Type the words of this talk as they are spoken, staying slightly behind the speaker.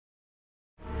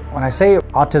When I say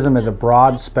autism is a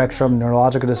broad spectrum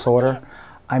neurological disorder,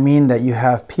 I mean that you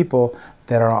have people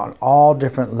that are on all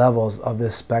different levels of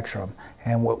this spectrum.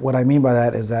 And what I mean by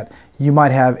that is that you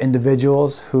might have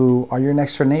individuals who are your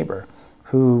next door neighbor,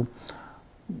 who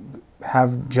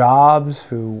have jobs,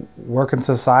 who work in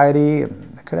society,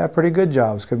 and could have pretty good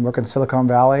jobs, could work in Silicon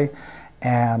Valley,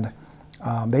 and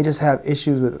they just have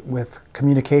issues with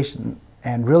communication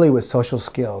and really with social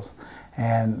skills.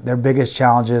 And their biggest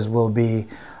challenges will be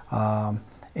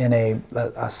in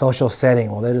a social setting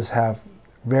where they just have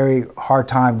very hard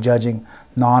time judging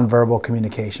nonverbal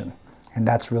communication. And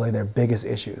that's really their biggest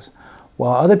issues.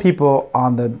 While other people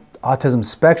on the autism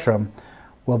spectrum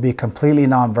will be completely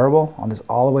nonverbal, on this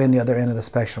all the way on the other end of the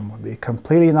spectrum, will be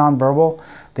completely nonverbal.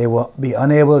 They will be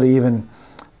unable to even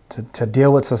to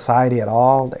deal with society at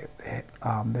all.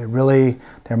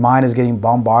 Their mind is getting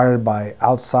bombarded by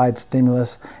outside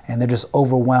stimulus, and they're just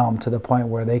overwhelmed to the point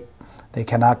where they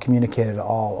cannot communicate at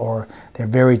all, or they're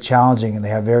very challenging and they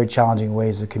have very challenging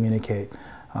ways to communicate.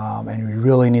 And we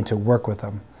really need to work with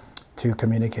them to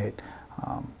communicate.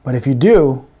 But if you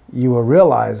do, you will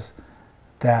realize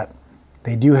that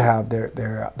they do have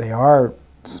they are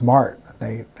smart.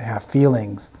 They have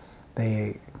feelings.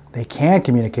 They can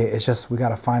communicate. It's just we got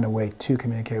to find a way to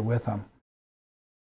communicate with them.